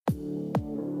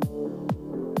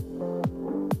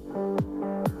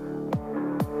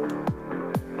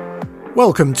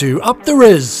Welcome to Up the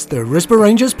Riz, the Risborough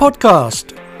Rangers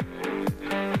podcast.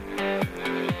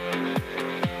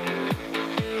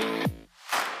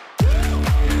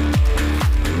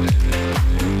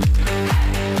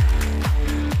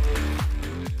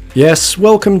 Yes,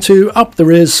 welcome to Up the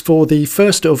Riz for the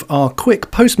first of our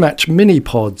quick post-match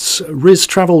mini-pods. Riz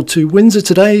travelled to Windsor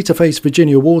today to face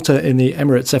Virginia Water in the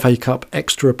Emirates FA Cup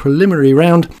extra preliminary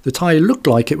round. The tie looked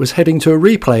like it was heading to a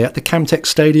replay at the Camtech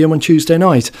Stadium on Tuesday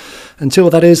night. Until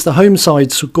that is, the home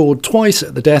side scored twice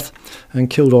at the death and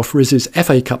killed off Riz's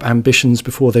FA Cup ambitions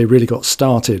before they really got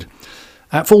started.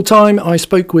 At full time, I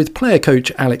spoke with player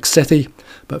coach Alex Sethi,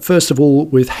 but first of all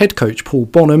with head coach Paul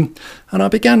Bonham, and I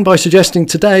began by suggesting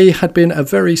today had been a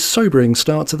very sobering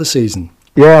start to the season.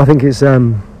 Yeah, I think it's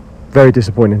very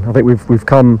disappointing. I think we've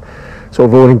come sort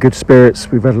of all in good spirits.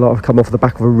 We've had a lot of come off the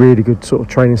back of a really good sort of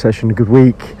training session, a good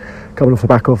week, coming off the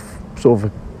back of sort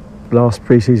of a last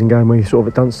pre-season game where you're sort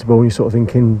of at Dunstable and you're sort of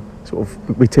thinking sort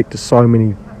of we ticked so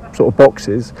many sort of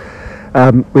boxes.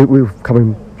 We've come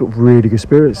in sort of really good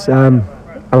spirits, and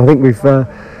I think we've sort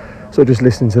of just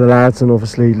listening to the lads and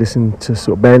obviously listening to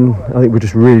sort of Ben. I think we're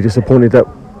just really disappointed that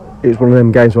it was one of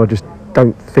them games where I just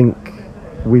don't think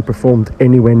we performed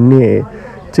anywhere near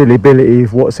to the ability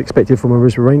of what's expected from a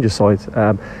Risborough Rangers side.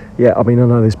 I mean, I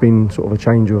know there's been sort of a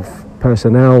change of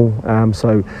personnel,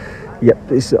 so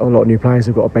there's a lot of new players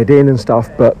who've got to bed in and stuff,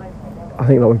 but I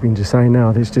think like we've been just saying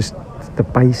now, there's just the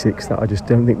basics that I just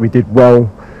don't think we did well,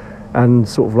 and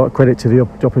sort of like credit to the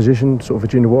opposition, sort of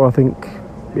Virginia Water. I think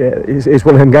it's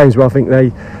one of them games where I think they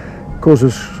caused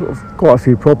us sort of quite a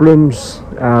few problems.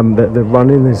 They're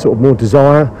running, there's sort of more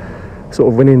desire,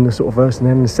 sort of winning the sort of first and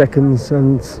then the seconds,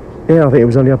 and I think it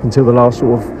was only up until the last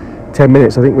sort of 10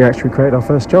 minutes I think we actually created our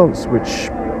first chance, which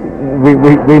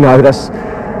we know that's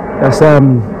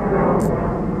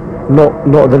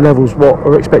not at the levels what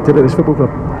are expected at this football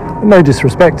club. No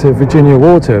disrespect to Virginia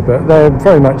Water, but they're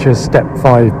very much a step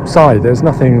 5 side. There's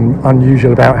nothing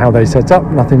unusual about how they set up,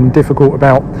 nothing difficult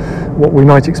about what we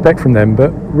might expect from them,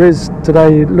 but Riz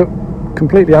today looked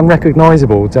completely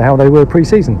unrecognisable to how they were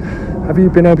pre-season. Have you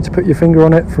been able to put your finger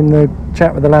on it from the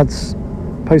chat with the lads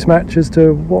post-match as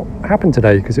to what happened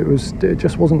today? Because it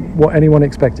just wasn't what anyone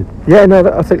expected. Yeah, no,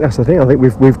 I think that's the thing. I think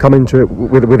we've come into it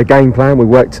with a game plan. We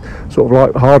worked sort of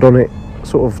like hard on it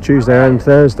sort of Tuesday and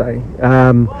Thursday,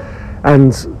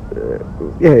 it's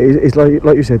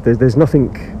like you said, there's nothing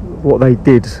what they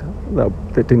did that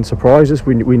didn't surprise us.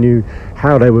 We knew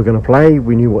how they were going to play,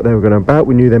 we knew what they were going to about,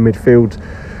 we knew their midfield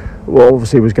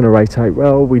obviously was going to rotate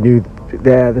well, we knew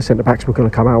the centre backs were going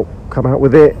to come out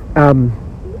with it, and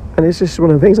it's just one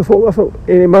of the things. I thought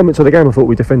in moments of the game I thought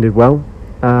we defended well.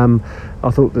 I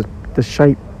thought the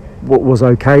shape was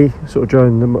okay sort of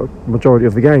during the majority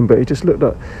of the game, but it just looked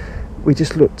like we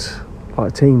just looked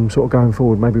like a team sort of going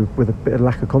forward maybe with a bit of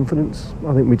lack of confidence.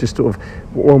 I think we just sort of,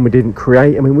 one, we didn't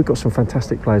create. I mean, we've got some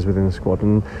fantastic players within the squad,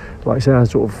 and like I said,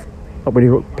 sort of when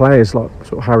you've got players like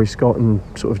sort of Harry Scott and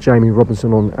sort of Jamie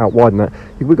Robinson on out wide and that,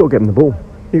 we've got to get them the ball.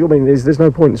 There's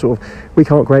no point sort of, we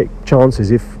can't create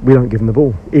chances if we don't give them the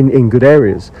ball in good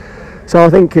areas. So I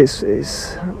think it's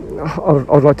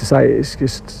I'd like to say it's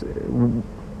just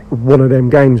one of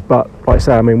them games, but like I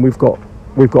say, I mean, we've got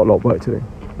a lot of work to do.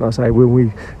 Like I say,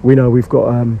 we know we've got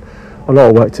a lot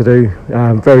of work to do.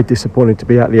 Very disappointed to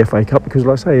be at the FA Cup, because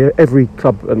like I say, every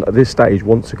club at this stage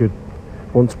wants a good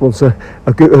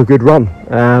run.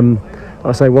 Like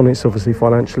I say, one, it's obviously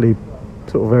financially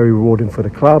sort of very rewarding for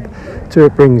the club. Two,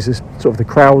 it brings this sort of the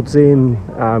crowds in,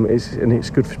 and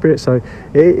it's good for spirit. So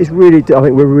it's really, I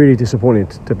think we're really disappointed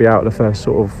to be out of the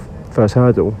first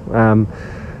hurdle.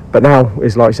 But now,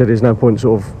 it's like I said, there's no point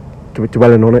sort of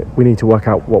dwelling on it. We need to work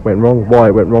out what went wrong, why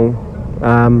it went wrong,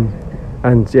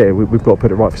 and we've got to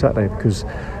put it right for Saturday, because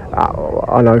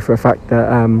I know for a fact that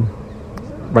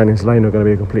Rayners Lane are going to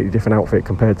be a completely different outfit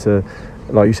compared to,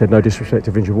 like you said, no disrespect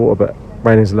to Virginia Water, but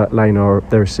Rayners Lane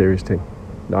they're a serious team.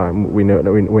 We know,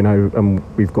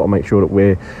 and we've got to make sure that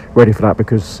we're ready for that,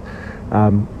 because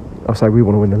I say we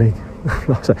want to win the league.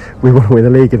 Like I say, we want to win the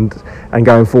league, and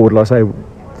going forward, like I say,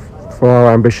 for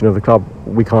our ambition of the club,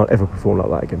 we can't ever perform like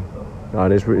that again.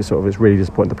 And it's really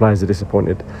disappointing. The players are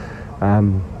disappointed,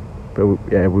 but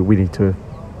we need to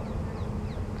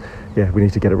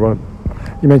get it right.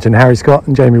 You mentioned Harry Scott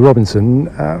and Jamie Robinson.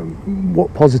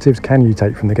 What positives can you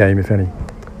take from the game, if any?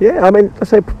 Yeah, I mean, I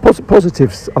say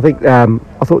positives. I think I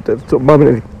thought that sort of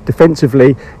moment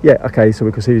defensively, so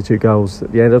we conceded 2 goals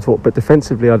at the end. I thought, but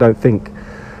defensively, I don't think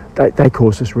they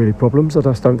caused us really problems. I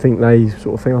just don't think they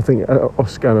sort of thing. I think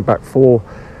us going a back 4,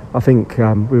 I think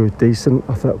we were decent.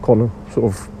 I thought Connor sort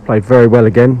of played very well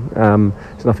again.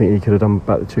 There's nothing he could have done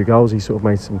about the 2 goals. He sort of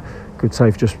made some good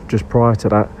save just prior to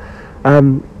that.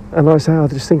 And like I say, I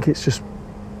just think it's just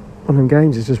one of them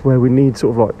games. It's just where we need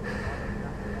sort of like,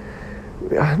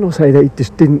 I'm not saying that it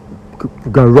just didn't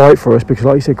go right for us, because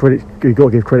like you said, you've got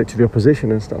to give credit to the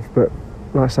opposition and stuff, but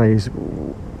like I say, is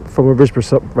from a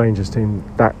Risborough Rangers team,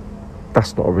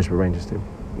 that's not a Risborough Rangers team,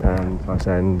 and like I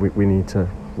say, and we need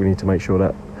to make sure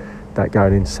that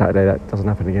going into Saturday that doesn't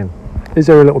happen again. Is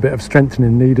there a little bit of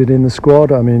strengthening needed in the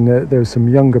squad? I mean, there's some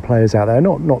younger players out there,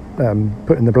 not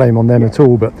putting the blame on them at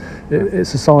all, but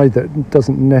it's a side that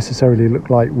doesn't necessarily look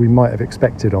like we might have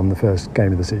expected on the first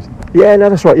game of the season. Yeah, no,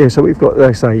 that's right. Yeah, so we've got, like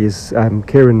I say, is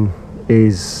Kieran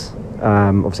is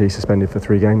obviously suspended for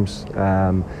 3 games.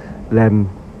 Lem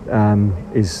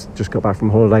is just got back from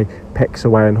holiday. Peck's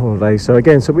away on holiday. So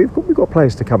again, we've got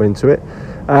players to come into it.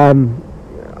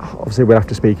 Obviously, we'll have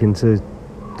to speak into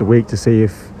the week to see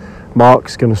if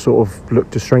Mark's going to sort of look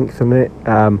to strengthen it.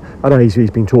 I know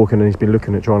he's been talking and he's been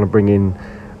looking at trying to bring in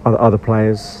other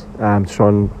players to try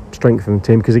and strengthen the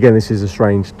team, because again, this is a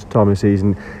strange time of the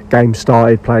season. Games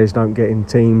started, players don't get in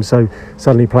teams, so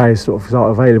suddenly players sort of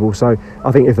start available. So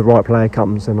I think if the right player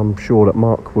comes, then I'm sure that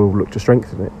Mark will look to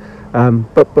strengthen it.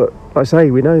 But like I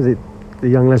say, we know that the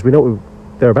young lads, we know what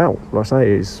they're about. Like I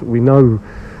say, is we know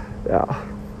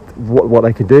what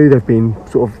they can do. They've been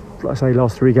sort of, like I say,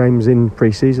 last 3 games in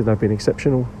pre-season, they've been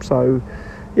exceptional. So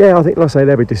yeah, I think, like I say,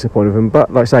 they'll be disappointed with them,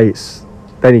 but like I say,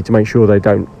 they need to make sure they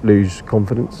don't lose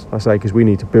confidence, like I say, because we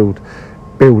need to build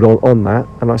on that,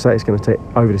 and like I say, it's going to take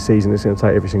over the season, it's going to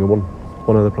take every single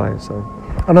one of the players. So.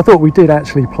 And I thought we did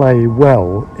actually play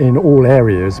well in all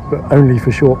areas, but only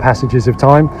for short passages of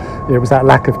time. It was that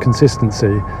lack of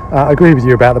consistency. I agree with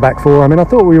you about the back 4. I mean, I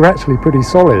thought we were actually pretty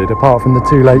solid, apart from the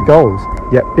 2 late goals.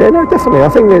 Yeah, no, definitely. I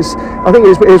think it's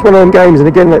one of them games, and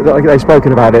again, they've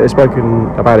spoken about it. They've spoken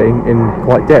about it in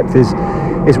quite depth.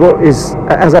 Is what is,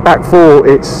 as a back 4,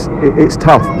 it's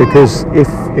tough, because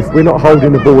if we're not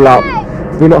holding the ball up.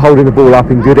 We're not holding the ball up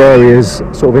in good areas,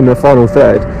 sort of in the final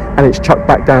third, and it's chucked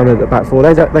back down at the back 4.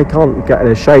 They can't get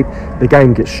their shape. The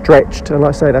game gets stretched, and like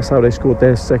I say, that's how they scored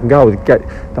their second goal.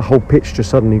 The whole pitch just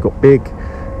suddenly got big.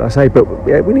 Like I say, but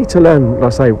yeah, we need to learn.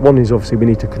 Like I say, one is obviously we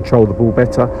need to control the ball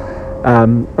better.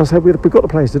 Like I say, we've got the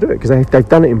players to do it, because they've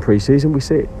done it in pre-season. We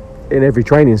see it in every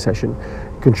training session.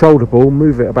 Control the ball,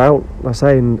 move it about. Like I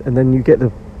say, and then you get the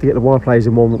wide players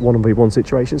in 1v1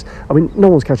 situations. I mean, no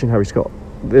one's catching Harry Scott.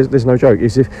 There's no joke.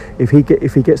 Is if he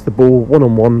gets the ball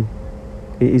 1-on-1,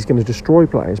 he's going to destroy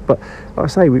players. But like I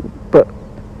say, we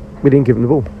didn't give him the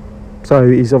ball, so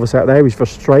he's obviously out there. He's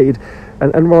frustrated,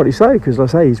 and rightly so, because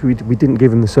like I say, we didn't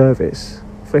give him the service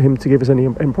for him to give us any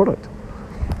end product.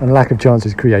 And lack of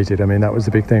chances created. I mean, that was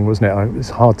the big thing, wasn't it? It's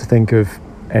hard to think of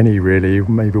any, really,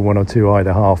 maybe 1 or 2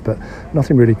 either half, but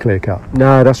nothing really clear cut.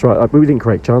 No, that's right. We didn't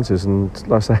create chances, and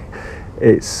like I say,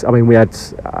 we had,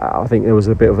 I think there was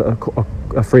a bit of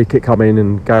a free kick come in,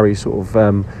 and Gary sort of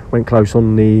went close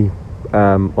on the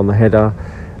header.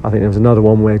 I think there was another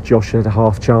one where Josh had a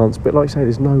half chance, but like I say,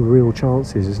 there's no real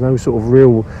chances. There's no sort of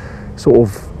real sort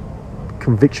of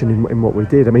conviction in what we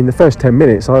did. I mean, the first 10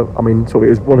 minutes, it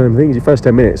was one of them things. The first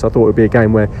 10 minutes, I thought it would be a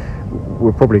game where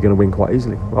we're probably going to win quite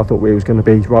easily. I thought it was going to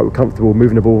be right, we're comfortable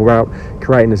moving the ball out,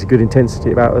 creating us a good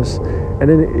intensity about us, and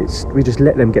then we just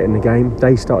let them get in the game.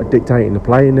 They started dictating the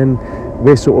play, and then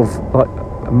we're sort of like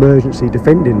emergency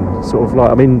defending, sort of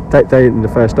like, I mean, they in the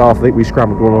first half, I think we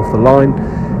scrambled one off the line,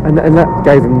 and that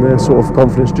gave them the sort of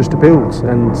confidence just to build,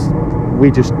 and we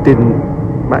just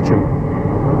didn't match them.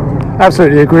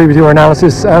 Absolutely agree with your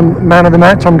analysis. Man of the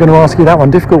match, I'm going to ask you that one.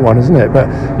 Difficult one, isn't it? But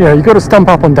you've got to stump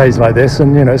up on days like this,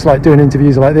 and it's like doing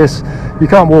interviews like this. You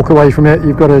can't walk away from it.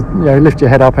 You've got to lift your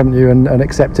head up, haven't you, and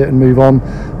accept it and move on.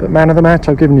 But man of the match,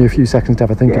 I've given you a few seconds to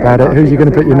have a think about it. Who's you going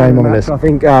to put your name on the list? I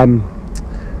think I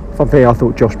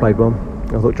thought Josh played well.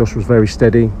 I thought Josh was very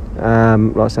steady.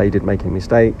 Like I say, he didn't make any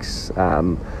mistakes. I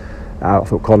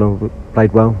thought Connor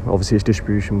played well. Obviously, his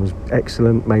distribution was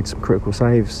excellent. Made some critical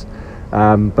saves.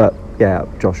 But yeah,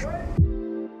 Josh.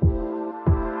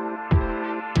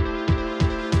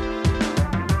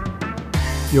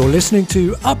 You're listening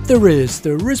to Up the Riz,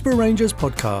 the Risborough Rangers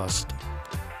podcast.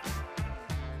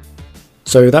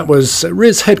 So that was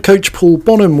Riz head coach Paul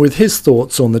Bonham with his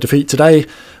thoughts on the defeat today.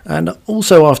 And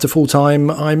also after full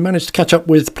time, I managed to catch up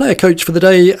with player coach for the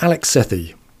day, Alex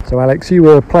Sethi. So Alex, you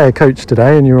were player coach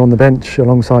today, and you're on the bench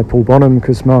alongside Paul Bonham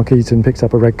because Mark Eaton picked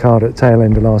up a red card at the tail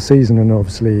end of last season and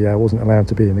obviously wasn't allowed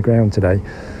to be in the ground today.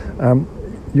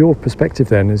 Your perspective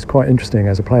then is quite interesting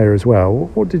as a player as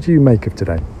well. What did you make of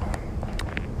today?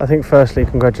 I think firstly,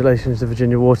 congratulations to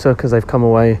Virginia Water because they've come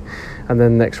away, and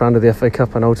then next round of the FA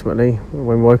Cup, and ultimately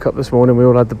when we woke up this morning we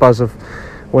all had the buzz of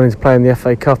wanting to play in the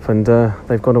FA Cup, and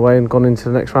they've gone away and gone into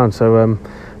the next round. So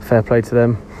fair play to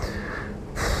them.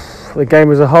 The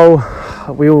game as a whole,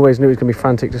 we always knew it was going to be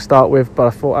frantic to start with, but I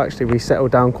thought actually we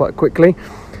settled down quite quickly,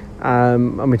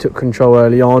 and we took control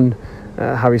early on.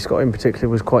 Harry Scott in particular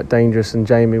was quite dangerous, and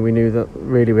Jamie, we knew that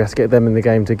really we had to get them in the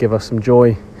game to give us some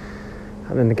joy,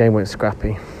 and then the game went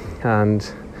scrappy,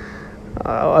 and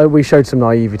we showed some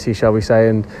naivety, shall we say,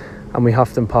 and we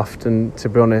huffed and puffed, and to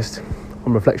be honest,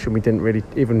 on reflection we didn't really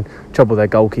even trouble their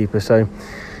goalkeeper. So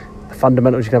the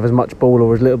fundamentals, you can have as much ball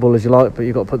or as little ball as you like, but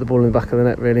you've got to put the ball in the back of the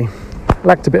net really.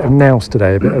 Lacked a bit of nous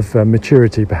today, a bit of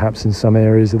maturity perhaps in some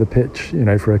areas of the pitch,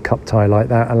 for a cup tie like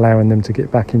that, allowing them to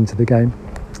get back into the game.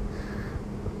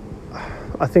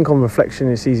 I think on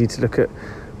reflection it's easy to look at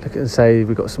and say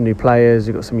we've got some new players,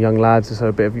 we've got some young lads, so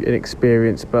a bit of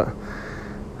inexperience, but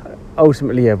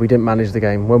ultimately we didn't manage the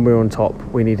game. When we were on top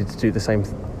we needed to do the same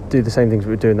things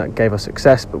we were doing that gave us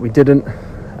success, but we didn't.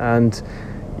 And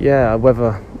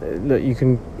whether you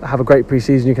can have a great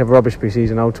pre-season, you can have a rubbish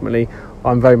pre-season, ultimately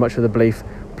I'm very much of the belief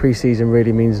pre-season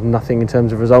really means nothing in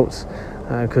terms of results,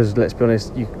 because let's be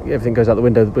honest, everything goes out the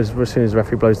window as soon as the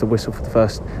referee blows the whistle for the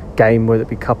first game, whether it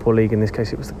be cup or league. In this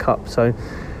case it was the cup. So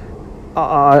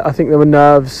I think there were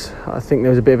nerves, I think there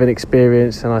was a bit of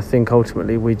inexperience, and I think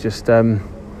ultimately we just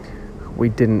we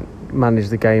didn't manage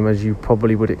the game as you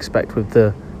probably would expect with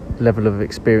the level of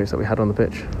experience that we had on the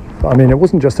pitch. But I mean, it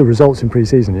wasn't just the results in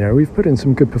pre-season. We've put in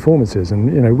some good performances,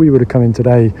 and we would have come in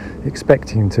today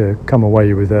expecting to come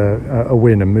away with a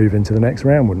win and move into the next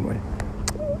round, wouldn't we?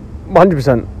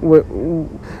 100%.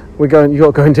 We're going. You got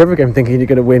to go into every game thinking you're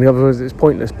going to win, otherwise it's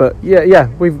pointless. But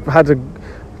we've had a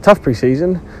tough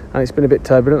pre-season, and it's been a bit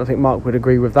turbulent. I think Mark would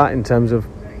agree with that in terms of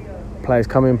players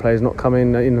coming, players not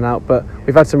coming, in and out. But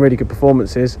we've had some really good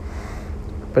performances.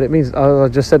 But it means, as I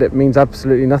just said, it means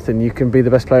absolutely nothing. You can be the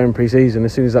best player in pre-season.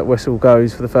 As soon as that whistle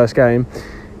goes for the first game,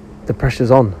 the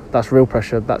pressure's on. That's real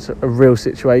pressure. That's a real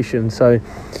situation. So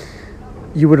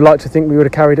you would like to think we would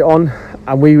have carried it on,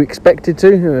 and we expected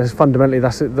to. Fundamentally,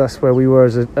 that's where we were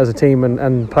as a team,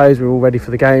 and players. We were all ready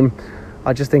for the game.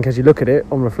 I just think as you look at it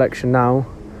on reflection now,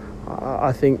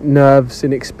 I think nerves,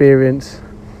 inexperience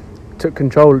took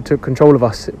control of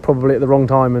us probably at the wrong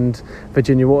time, and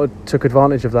Virginia Water took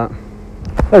advantage of that.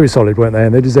 They were solid, weren't they?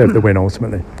 And they deserved the win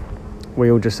ultimately.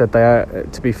 We all just said they are,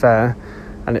 to be fair,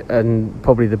 and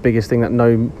probably the biggest thing that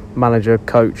no manager,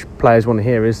 coach, players want to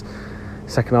hear is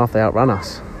second half they outran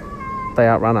us. They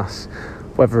outran us.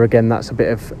 Whether again that's a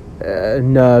bit of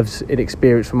nerves,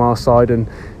 inexperience from our side, and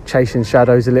chasing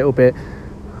shadows a little bit.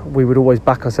 We would always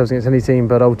back ourselves against any team,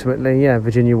 but ultimately,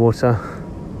 Virginia Water,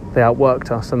 they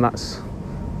outworked us, and that's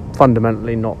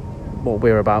fundamentally not what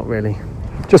we're about, really.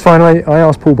 Just finally, I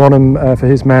asked Paul Bonham for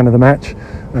his man of the match.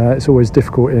 It's always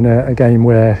difficult in a game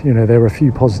where there are a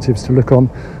few positives to look on,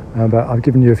 but I've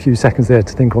given you a few seconds there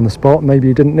to think on the spot. Maybe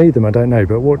you didn't need them, I don't know.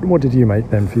 But what did you make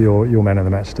then for your man of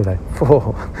the match today?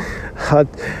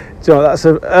 That's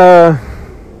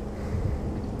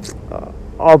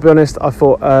I'll be honest. I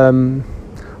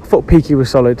thought Peaky was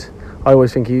solid. I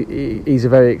always think he's a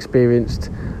very experienced,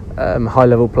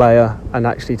 high-level player, and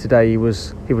actually today he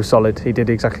was solid. He did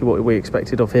exactly what we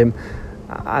expected of him,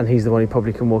 and he's the one who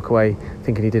probably can walk away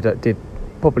thinking he did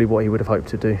probably what he would have hoped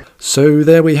to do. So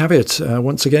there we have it.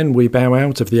 Once again, we bow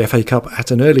out of the FA Cup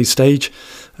at an early stage,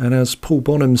 and as Paul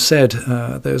Bonham said,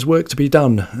 there's work to be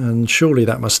done, and surely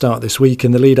that must start this week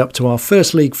in the lead up to our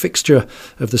first league fixture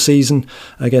of the season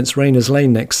against Rayners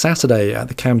Lane next Saturday at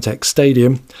the Camtech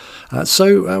Stadium.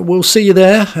 So we'll see you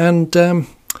there, and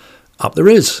up the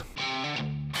Riz.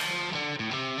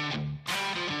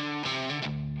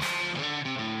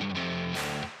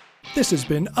 This has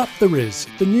been Up the Riz,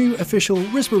 the new official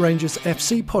Risborough Rangers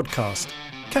FC podcast.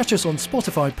 Catch us on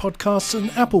Spotify podcasts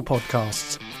and Apple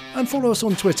podcasts, and follow us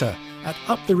on Twitter at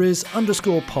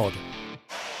 @UpTheRiz_pod.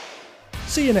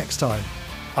 See you next time.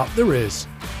 Up the Riz.